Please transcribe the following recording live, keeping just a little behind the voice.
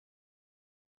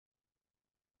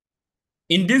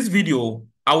In this video,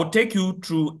 I will take you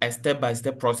through a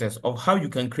step-by-step process of how you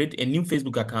can create a new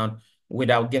Facebook account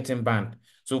without getting banned.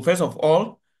 So first of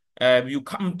all, you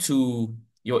come to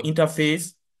your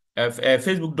interface,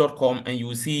 facebook.com, and you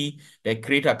will see the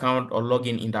create account or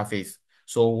login interface.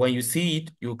 So when you see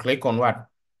it, you click on what?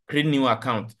 Create new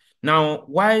account. Now,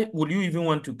 why would you even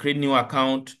want to create new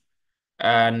account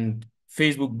and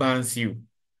Facebook bans you?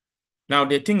 Now,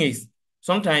 the thing is,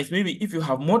 sometimes maybe if you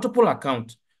have multiple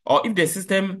accounts, or if the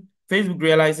system, Facebook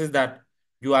realizes that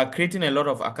you are creating a lot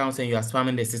of accounts and you are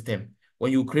spamming the system,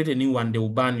 when you create a new one, they will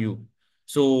ban you.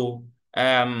 So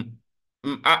I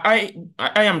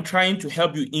am trying to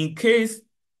help you in case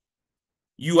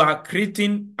you are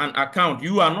creating an account.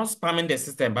 You are not spamming the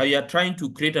system, but you are trying to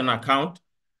create an account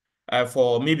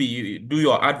for maybe you do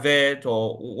your advert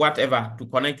or whatever to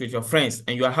connect with your friends,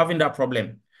 and you are having that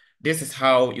problem. This is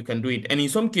how you can do it. And in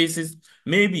some cases,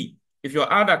 maybe if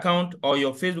your ad account or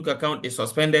your Facebook account is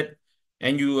suspended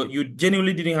and you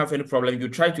genuinely didn't have any problem, you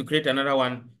try to create another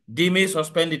one, they may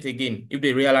suspend it again if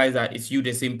they realize that it's you,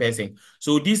 the same person.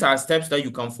 So these are steps that you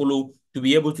can follow to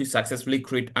be able to successfully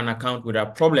create an account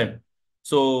without problem.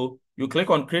 So you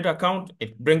click on create account,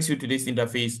 it brings you to this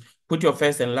interface. Put your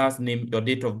first and last name, your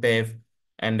date of birth,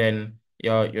 and then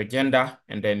your gender,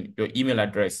 and then your email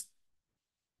address.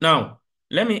 Now,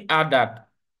 let me add that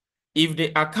if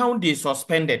the account is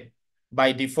suspended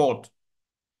by default,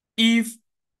 if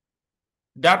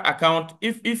that account,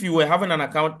 if you were having an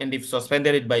account and they've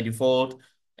suspended it by default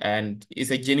and it's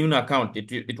a genuine account,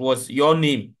 it was your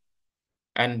name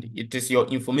and it is your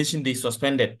information they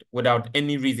suspended without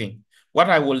any reason, what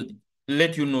I will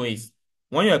let you know is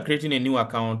when you are creating a new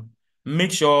account,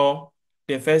 make sure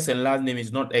the first and last name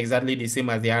is not exactly the same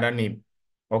as the other name.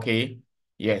 Okay.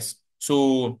 Yes.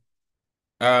 So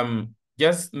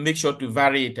just make sure to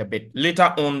vary it a bit.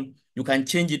 Later on, you can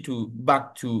change it to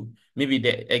back to maybe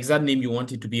the exact name you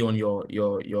want it to be on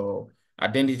your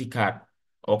identity card.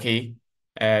 Okay.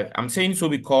 I'm saying so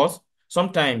because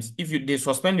sometimes if they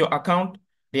suspend your account,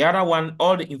 the other one,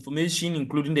 all the information,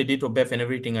 including the date of birth and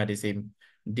everything are the same,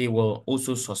 they will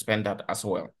also suspend that as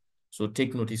well. So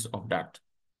take notice of that.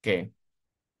 Okay.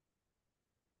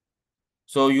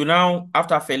 So you now,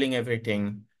 after filling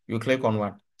everything, you click on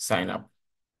what? Sign up.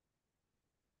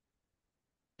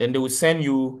 Then they will send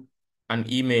you an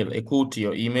email, a code to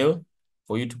your email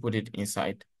for you to put it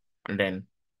inside. And then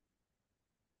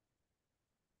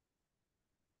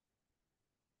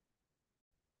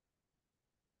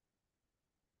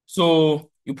so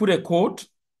you put a code,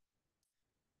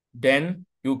 then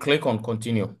you click on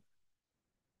continue.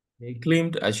 They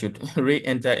claimed I should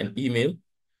re-enter an email.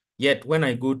 Yet when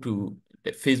I go to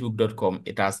the facebook.com,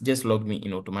 it has just logged me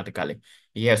in automatically.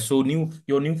 Yes, so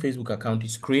your new Facebook account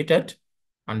is created,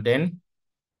 and then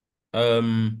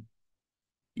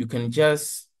you can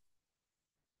just,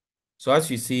 so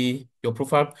as you see your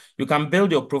profile, you can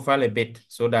build your profile a bit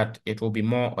so that it will be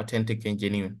more authentic and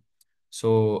genuine.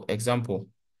 So example,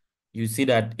 you see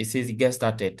that it says get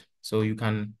started. So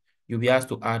you'll be asked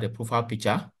to add a profile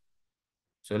picture.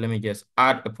 So let me just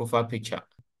add a profile picture.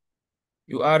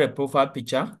 You add a profile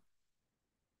picture,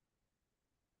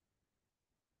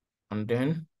 and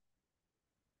then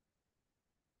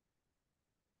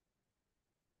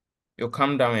you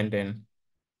come down, and then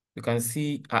you can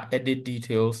see edit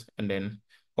details, and then,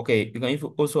 okay, you can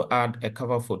also add a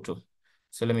cover photo.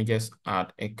 So let me just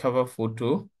add a cover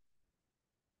photo.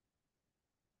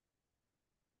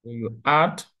 You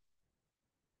add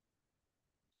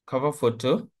cover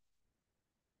photo.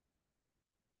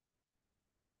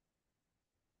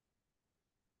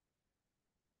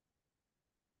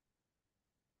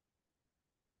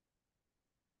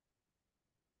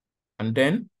 And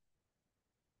then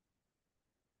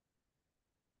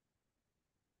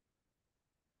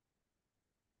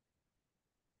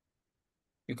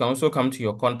you can also come to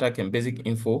your contact and basic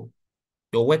info,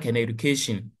 your work and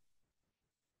education.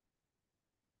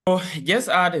 So just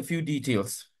add a few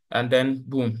details, and then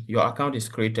boom, your account is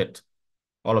created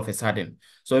all of a sudden.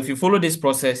 So if you follow this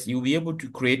process, you'll be able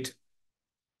to create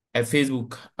a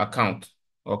Facebook account,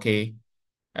 okay?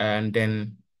 And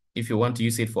then if you want to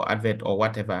use it for advert or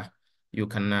whatever, you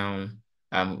can now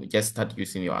just start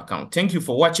using your account. Thank you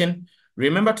for watching.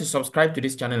 Remember to subscribe to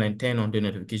this channel and turn on the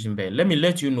notification bell. Let me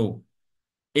let you know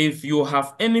if you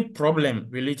have any problem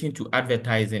relating to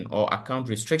advertising or account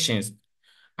restrictions.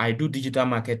 I do digital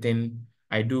marketing.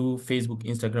 I do Facebook,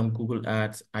 Instagram, Google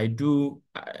Ads. I do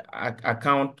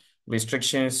account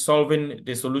restrictions, solving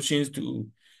the solutions to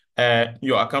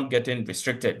your account getting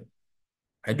restricted.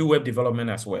 I do web development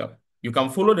as well. You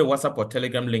can follow the WhatsApp or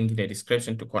Telegram link in the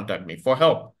description to contact me for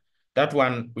help. That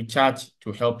one we charge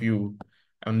to help you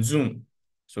on Zoom.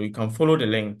 So you can follow the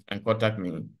link and contact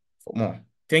me for more.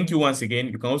 Thank you once again.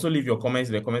 You can also leave your comments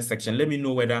in the comment section. Let me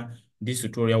know whether this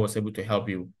tutorial was able to help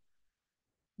you.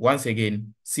 Once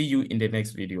again, see you in the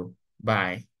next video.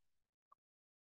 Bye.